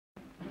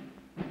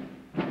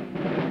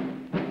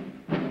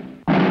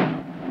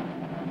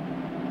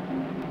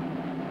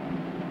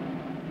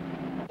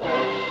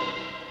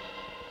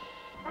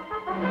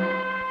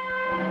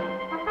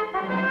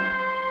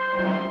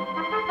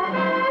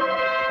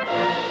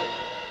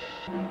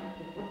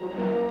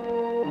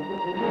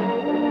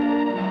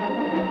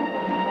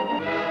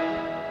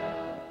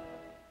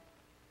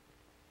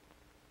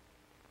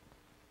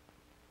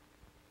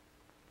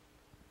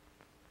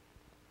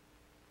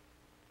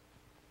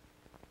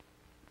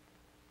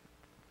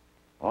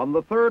On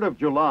the 3rd of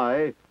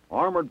July,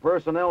 armored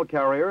personnel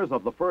carriers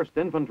of the 1st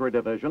Infantry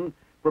Division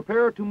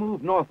prepare to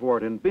move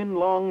northward in Bin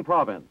Long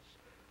Province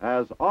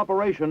as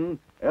Operation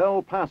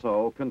El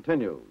Paso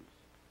continues.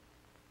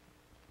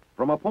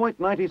 From a point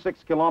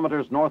 96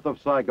 kilometers north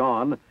of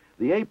Saigon,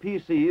 the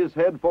APCs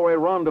head for a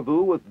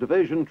rendezvous with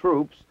division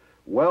troops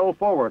well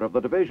forward of the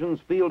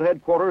division's field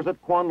headquarters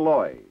at Quan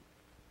Loy.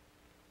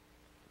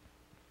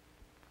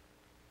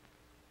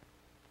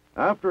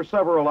 After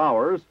several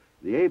hours,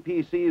 the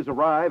APCs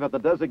arrive at the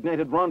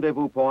designated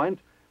rendezvous point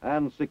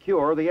and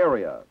secure the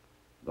area.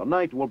 The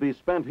night will be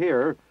spent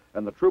here,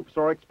 and the troops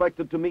are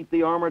expected to meet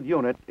the armored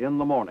unit in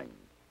the morning.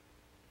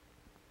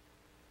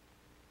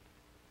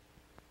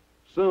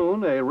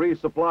 Soon, a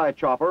resupply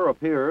chopper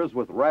appears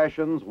with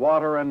rations,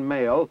 water, and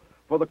mail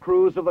for the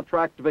crews of the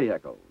tracked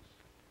vehicles.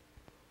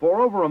 For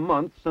over a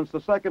month, since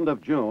the 2nd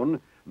of June,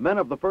 men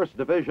of the 1st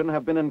Division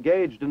have been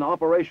engaged in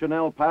Operation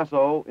El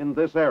Paso in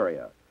this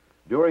area.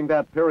 During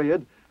that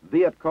period,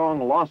 Viet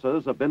Cong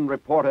losses have been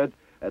reported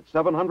at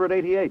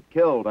 788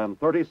 killed and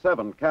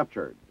 37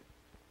 captured.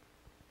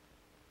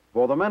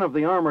 For the men of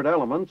the armored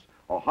elements,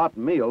 a hot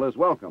meal is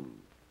welcome.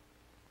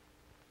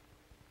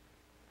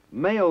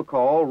 Mail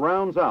call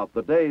rounds out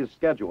the day's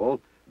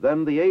schedule,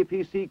 then the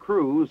APC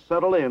crews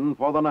settle in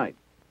for the night.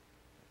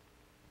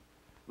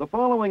 The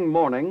following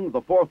morning,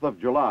 the 4th of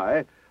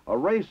July, a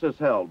race is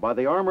held by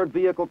the armored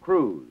vehicle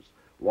crews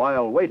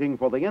while waiting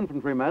for the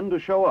infantrymen to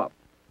show up.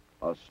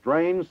 A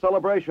strange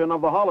celebration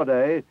of the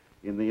holiday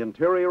in the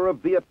interior of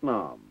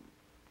Vietnam.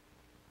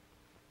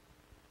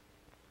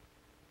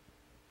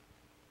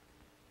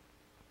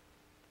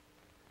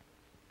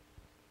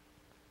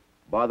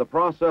 By the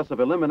process of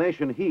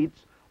elimination heats,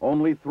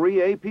 only 3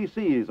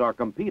 APCs are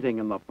competing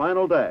in the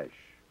final dash.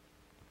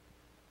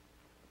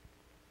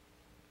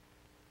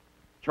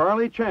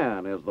 Charlie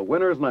Chan is the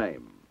winner's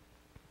name.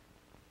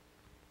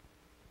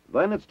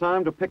 Then it's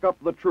time to pick up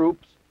the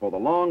troops for the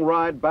long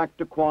ride back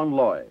to Quan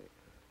Loy.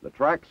 The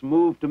tracks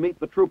move to meet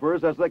the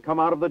troopers as they come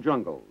out of the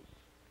jungles.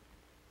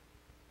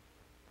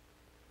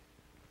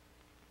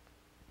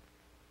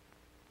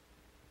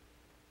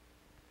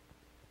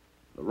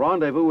 The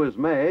rendezvous is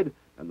made,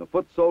 and the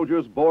foot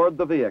soldiers board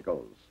the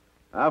vehicles.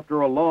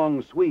 After a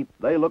long sweep,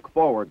 they look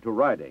forward to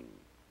riding.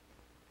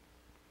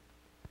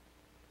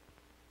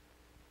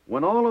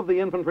 When all of the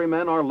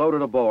infantrymen are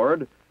loaded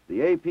aboard, the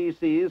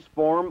APCs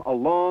form a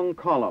long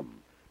column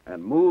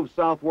and move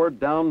southward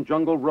down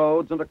jungle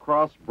roads and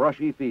across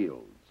brushy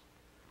fields.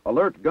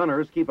 Alert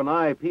gunners keep an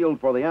eye peeled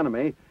for the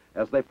enemy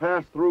as they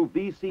pass through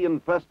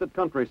VC-infested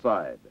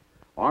countryside.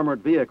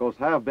 Armored vehicles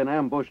have been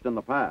ambushed in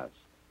the past.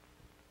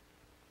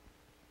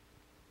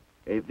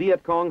 A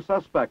Viet Cong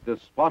suspect is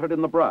spotted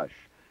in the brush,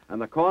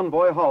 and the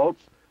convoy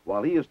halts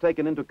while he is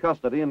taken into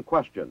custody and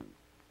questioned.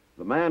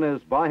 The man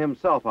is by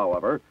himself,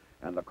 however,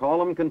 and the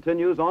column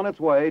continues on its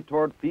way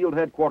toward field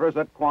headquarters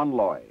at Quan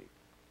Loy.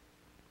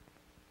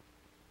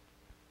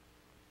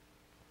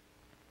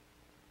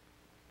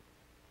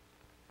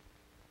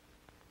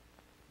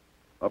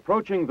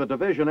 Approaching the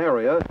division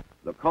area,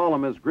 the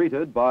column is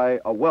greeted by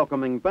a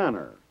welcoming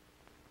banner.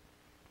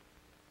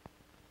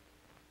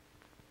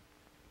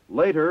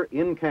 Later,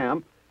 in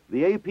camp,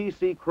 the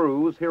APC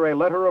crews hear a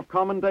letter of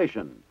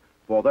commendation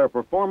for their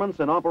performance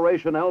in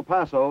Operation El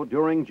Paso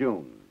during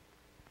June.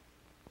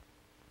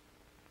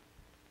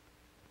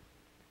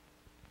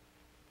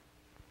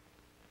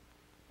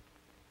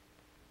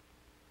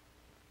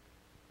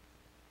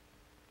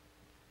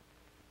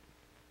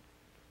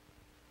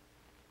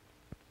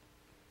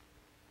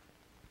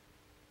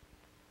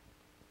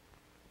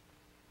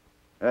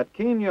 At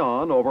Quin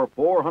Yon, over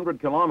 400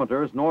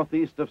 kilometers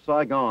northeast of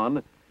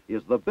Saigon,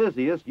 is the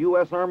busiest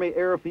U.S. Army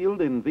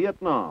airfield in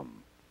Vietnam.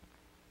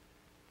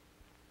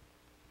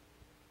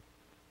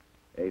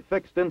 A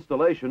fixed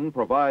installation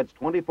provides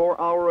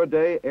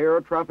 24-hour-a-day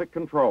air traffic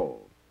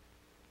control.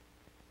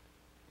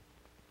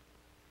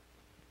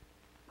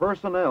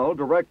 Personnel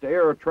direct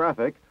air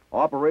traffic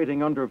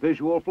operating under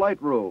visual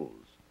flight rules,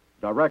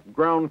 direct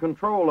ground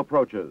control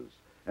approaches,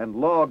 and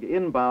log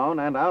inbound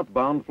and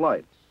outbound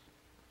flights.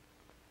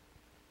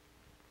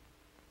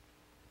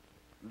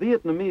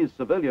 Vietnamese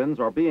civilians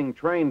are being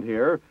trained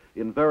here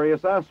in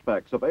various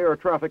aspects of air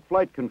traffic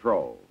flight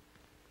control.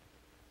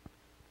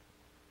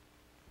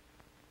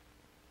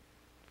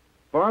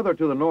 Farther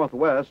to the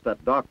northwest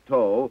at Dak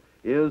To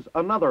is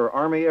another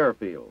Army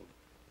airfield.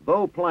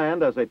 Though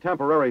planned as a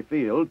temporary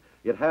field,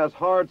 it has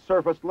hard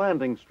surface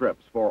landing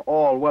strips for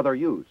all-weather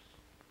use.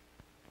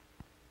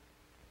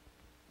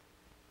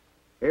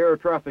 Air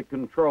traffic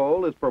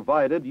control is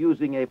provided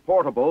using a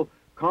portable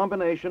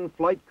combination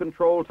flight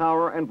control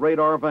tower and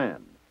radar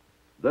van.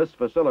 This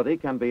facility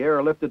can be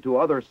airlifted to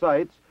other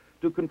sites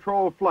to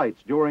control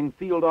flights during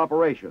field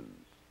operations.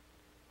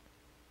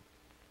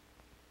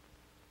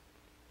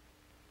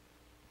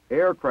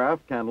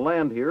 Aircraft can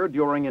land here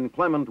during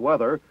inclement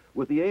weather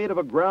with the aid of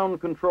a ground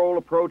control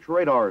approach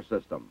radar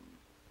system.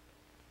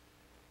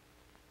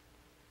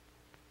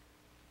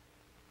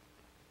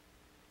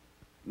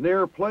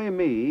 Near Plei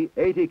Mi,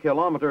 80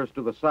 kilometers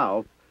to the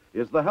south,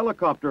 is the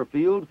helicopter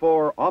field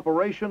for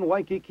Operation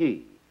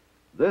Waikiki.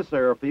 This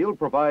airfield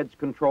provides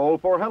control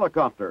for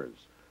helicopters,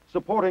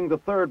 supporting the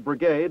 3rd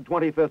Brigade,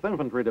 25th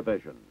Infantry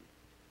Division.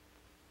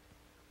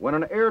 When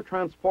an air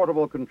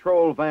transportable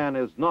control van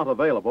is not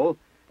available,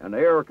 an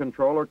air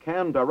controller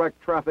can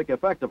direct traffic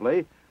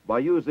effectively by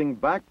using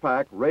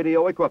backpack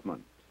radio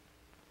equipment.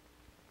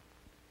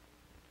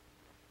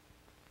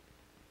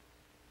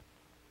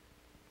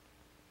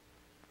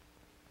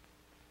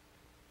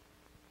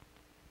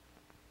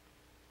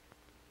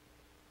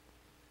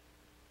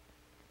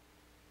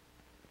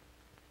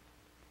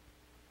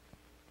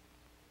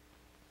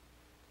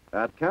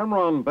 At Cam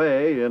Ranh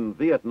Bay in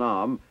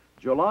Vietnam,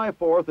 July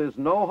 4th is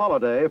no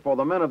holiday for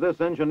the men of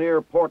this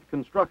engineer port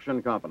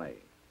construction company.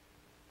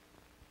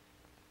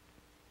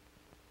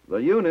 The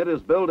unit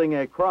is building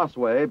a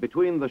crossway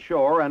between the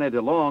shore and a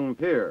DeLong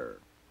pier.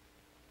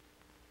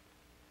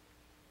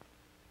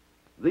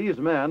 These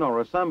men are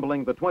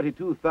assembling the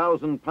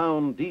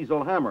 22,000-pound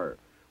diesel hammer,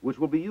 which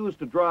will be used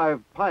to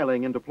drive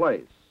piling into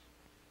place.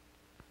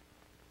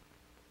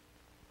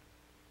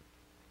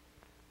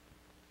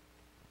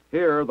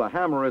 Here, the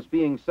hammer is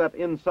being set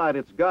inside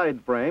its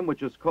guide frame,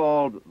 which is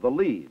called the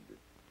lead.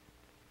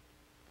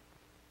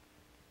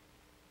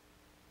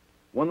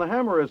 When the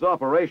hammer is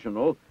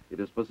operational, it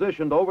is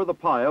positioned over the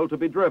pile to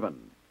be driven.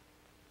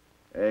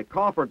 A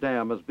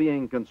cofferdam is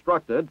being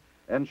constructed,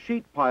 and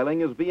sheet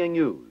piling is being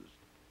used.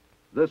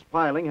 This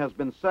piling has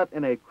been set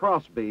in a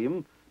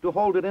crossbeam to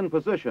hold it in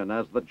position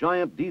as the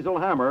giant diesel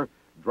hammer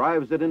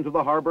drives it into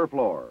the harbor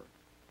floor.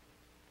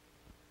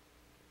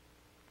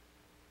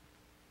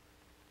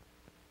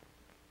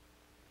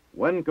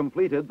 When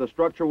completed, the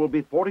structure will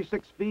be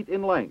 46 feet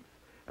in length,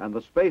 and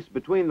the space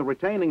between the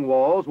retaining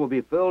walls will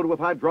be filled with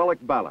hydraulic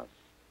ballast.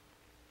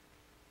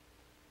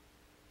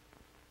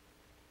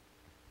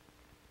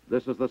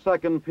 This is the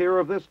 2nd pier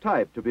of this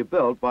type to be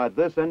built by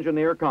this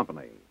engineer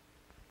company.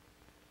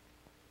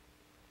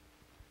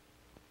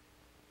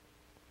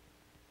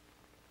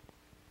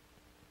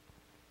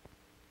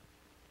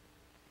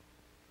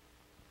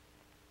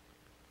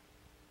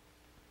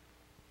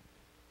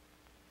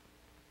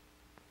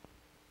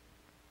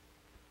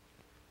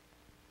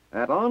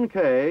 At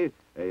Arnhem,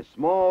 a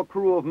small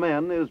crew of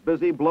men is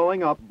busy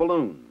blowing up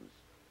balloons.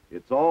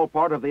 It's all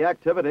part of the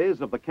activities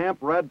of the Camp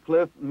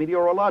Radcliffe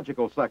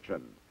Meteorological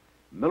Section,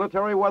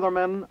 military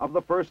weathermen of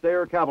the 1st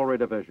Air Cavalry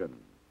Division.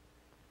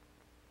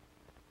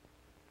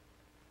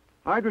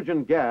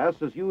 Hydrogen gas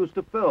is used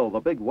to fill the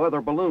big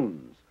weather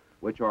balloons,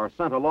 which are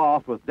sent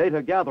aloft with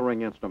data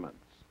gathering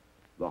instruments.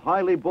 The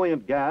highly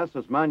buoyant gas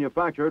is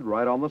manufactured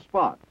right on the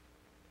spot.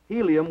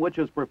 Helium, which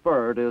is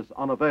preferred, is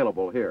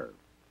unavailable here.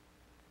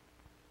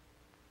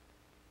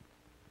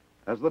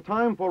 As the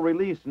time for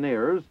release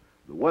nears,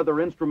 the weather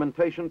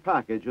instrumentation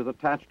package is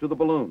attached to the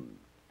balloon.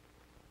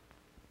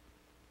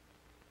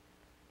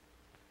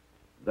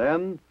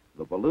 Then,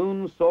 the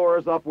balloon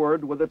soars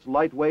upward with its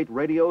lightweight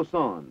radio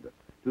sonde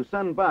to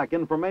send back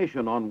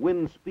information on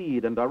wind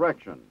speed and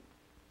direction.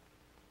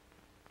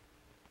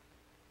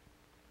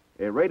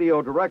 A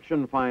radio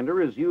direction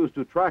finder is used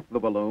to track the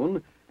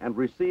balloon and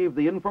receive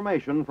the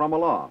information from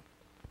aloft.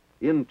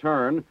 In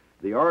turn,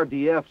 the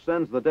RDF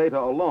sends the data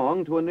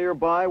along to a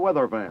nearby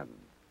weather van.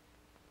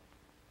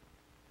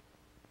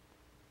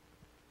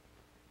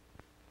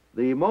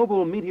 The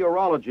Mobile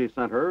Meteorology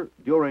Center,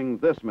 during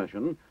this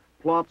mission,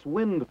 plots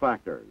wind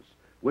factors,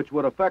 which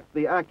would affect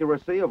the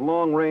accuracy of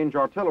long-range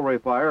artillery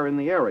fire in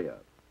the area.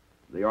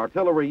 The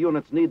artillery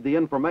units need the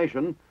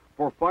information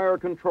for fire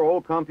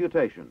control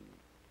computation.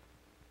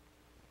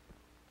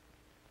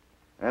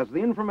 As the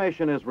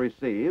information is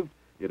received,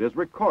 it is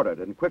recorded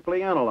and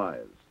quickly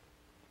analyzed.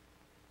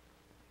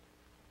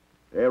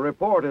 A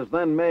report is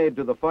then made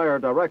to the Fire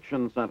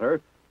Direction Center,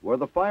 where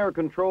the fire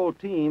control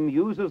team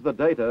uses the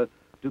data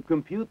to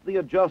compute the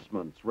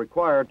adjustments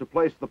required to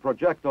place the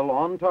projectile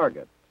on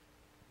target.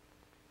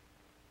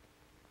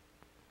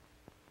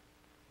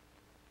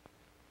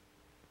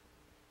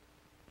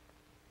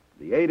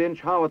 The 8-inch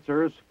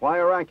howitzers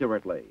fire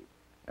accurately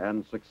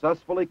and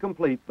successfully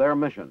complete their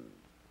mission.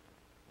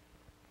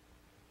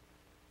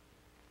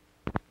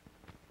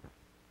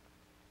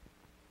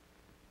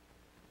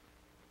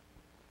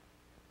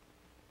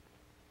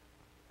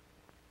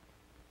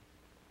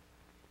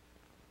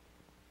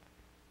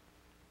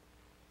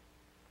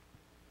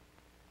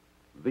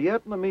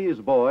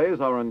 Vietnamese boys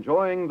are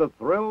enjoying the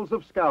thrills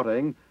of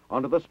scouting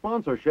under the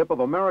sponsorship of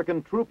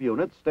American troop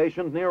units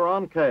stationed near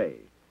Anke.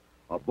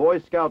 A Boy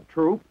Scout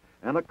troop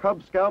and a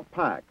Cub Scout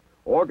pack,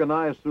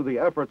 organized through the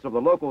efforts of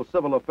the local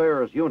civil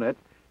affairs unit,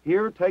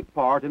 here take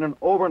part in an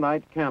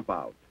overnight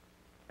campout.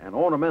 An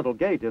ornamental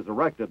gate is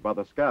erected by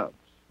the scouts.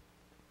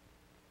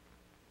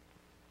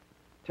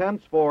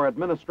 Tents for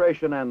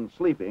administration and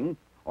sleeping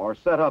are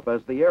set up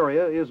as the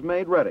area is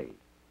made ready.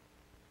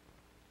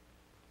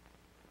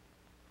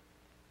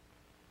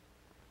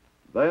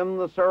 Then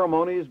the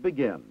ceremonies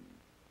begin.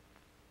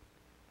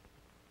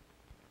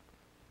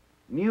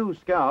 New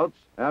scouts,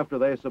 after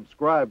they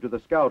subscribe to the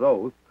scout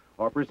oath,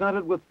 are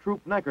presented with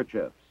troop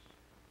neckerchiefs.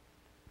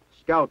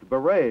 Scout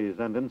berets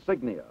and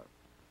insignia.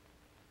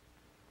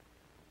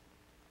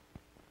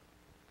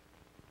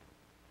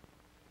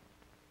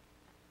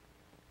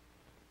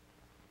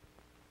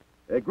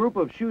 A group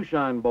of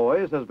shoeshine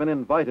boys has been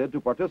invited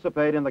to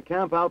participate in the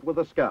Camp Out with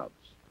the Scouts.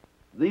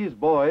 These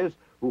boys,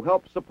 who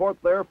help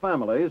support their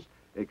families,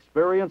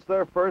 experience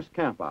their first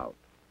camp out.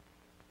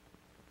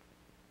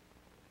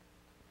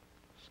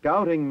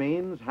 Scouting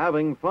means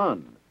having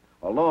fun,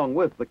 along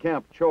with the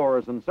camp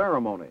chores and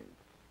ceremonies.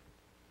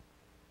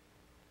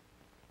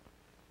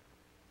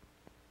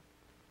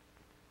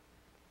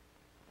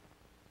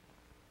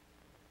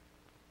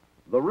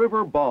 The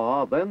river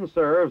Baugh then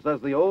serves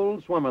as the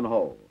old swimming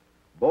hole.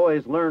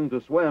 Boys learn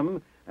to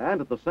swim and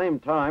at the same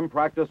time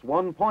practice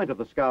one point of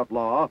the Scout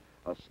law: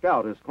 a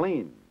scout is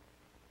clean.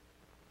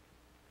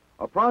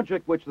 A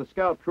project which the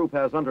Scout Troop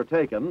has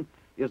undertaken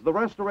is the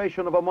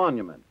restoration of a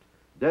monument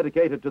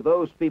dedicated to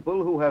those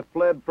people who have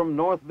fled from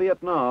North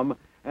Vietnam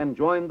and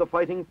joined the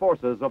fighting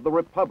forces of the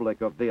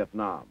Republic of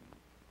Vietnam.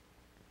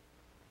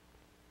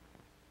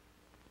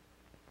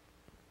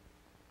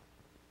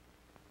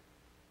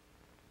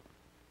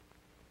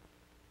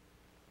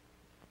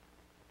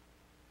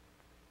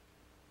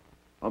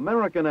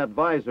 American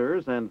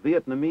advisors and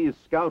Vietnamese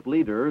Scout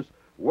leaders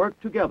work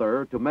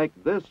together to make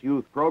this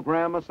youth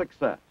program a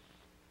success.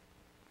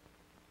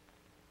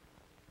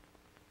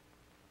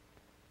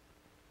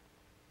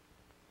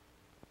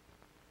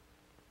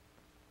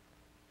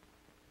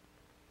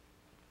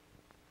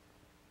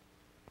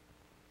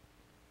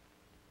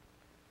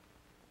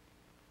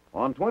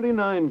 On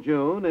 29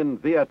 June in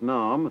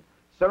Vietnam,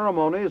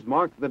 ceremonies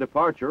marked the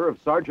departure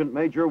of Sergeant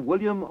Major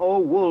William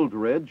O.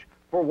 Wooldridge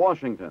for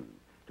Washington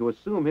to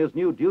assume his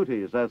new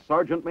duties as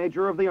Sergeant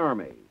Major of the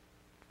Army.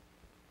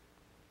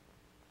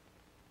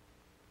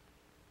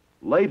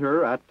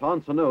 Later, at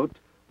Tonsanut,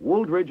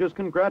 Wooldridge is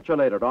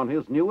congratulated on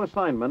his new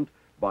assignment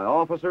by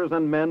officers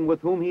and men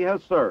with whom he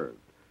has served,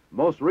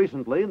 most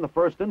recently in the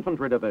 1st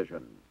Infantry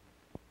Division.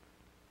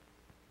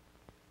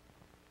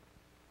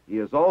 He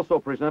is also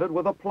presented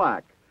with a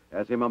plaque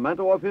as a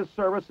memento of his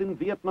service in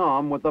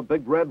Vietnam with the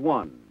Big Red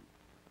One.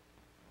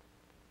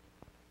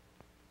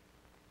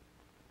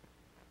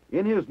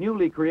 In his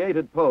newly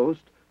created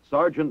post,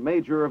 Sergeant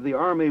Major of the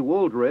Army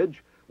Wooldridge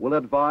will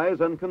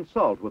advise and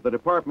consult with the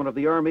Department of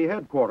the Army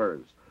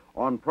Headquarters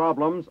on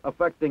problems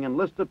affecting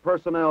enlisted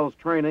personnel's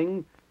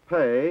training,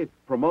 pay,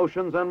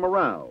 promotions, and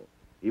morale.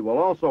 He will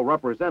also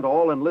represent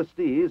all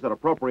enlistees at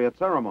appropriate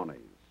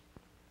ceremonies.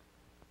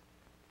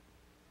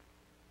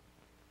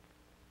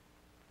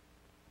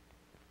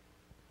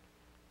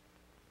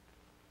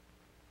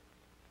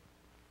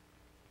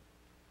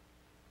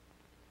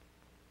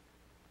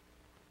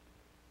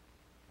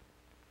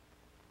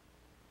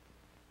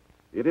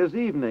 It is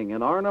evening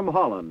in Arnhem,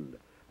 Holland,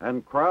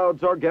 and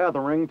crowds are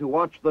gathering to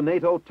watch the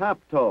Nato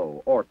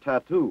taptoe, or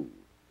tattoo.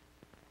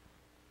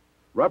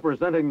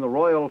 Representing the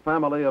royal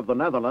family of the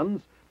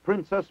Netherlands,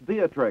 Princess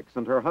Beatrix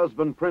and her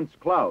husband Prince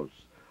Klaus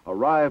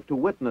arrive to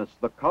witness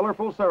the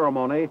colorful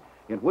ceremony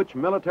in which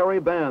military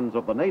bands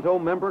of the NATO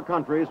member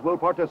countries will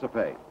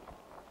participate.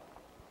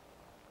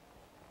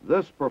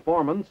 This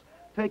performance,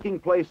 taking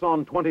place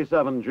on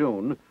 27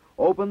 June,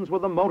 opens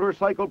with a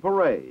motorcycle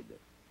parade.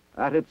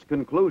 At its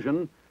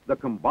conclusion, the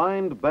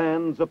combined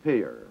bands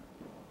appear.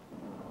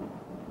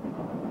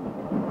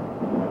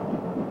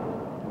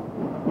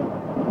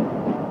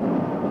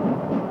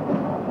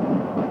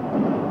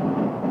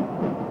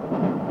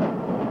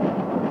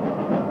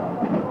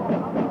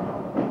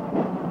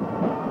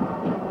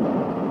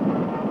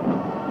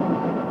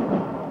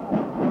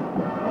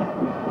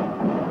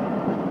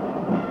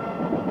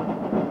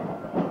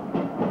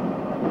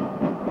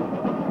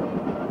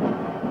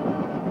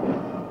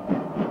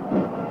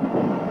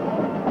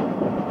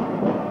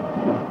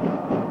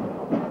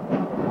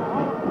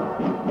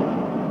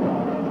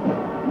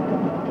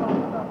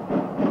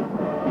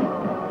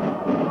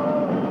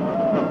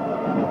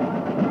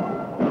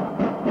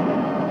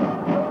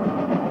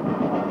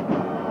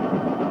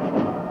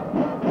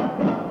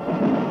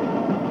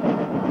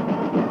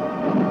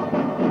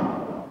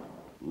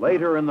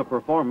 Later in the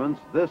performance,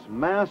 this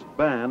masked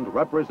band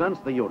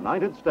represents the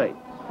United States.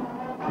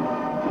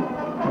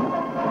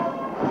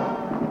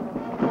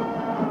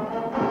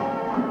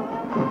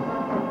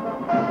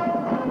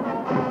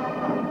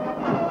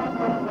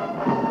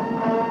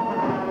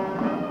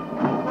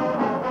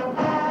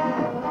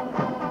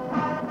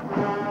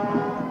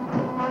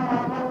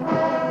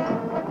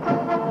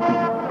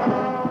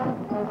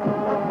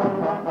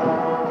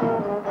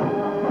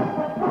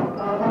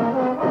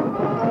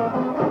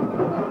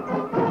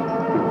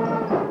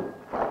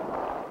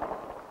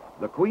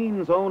 The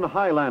Queen's Own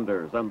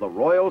Highlanders and the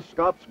Royal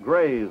Scots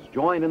Greys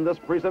join in this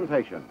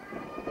presentation.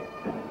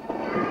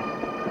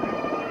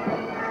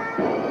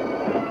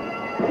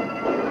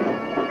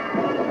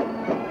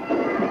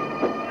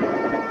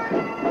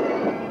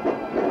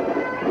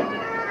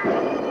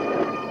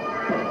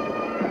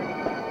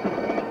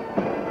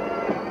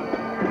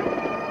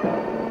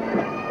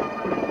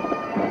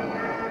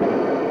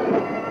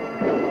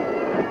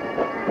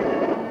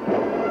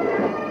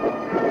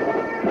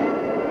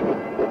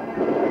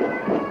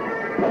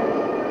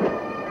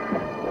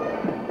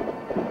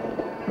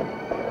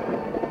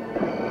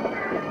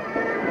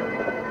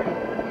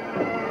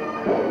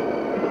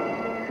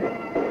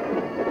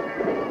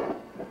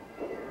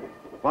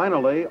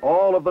 Finally,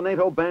 all of the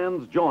NATO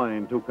bands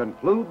join to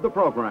conclude the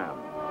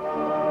program.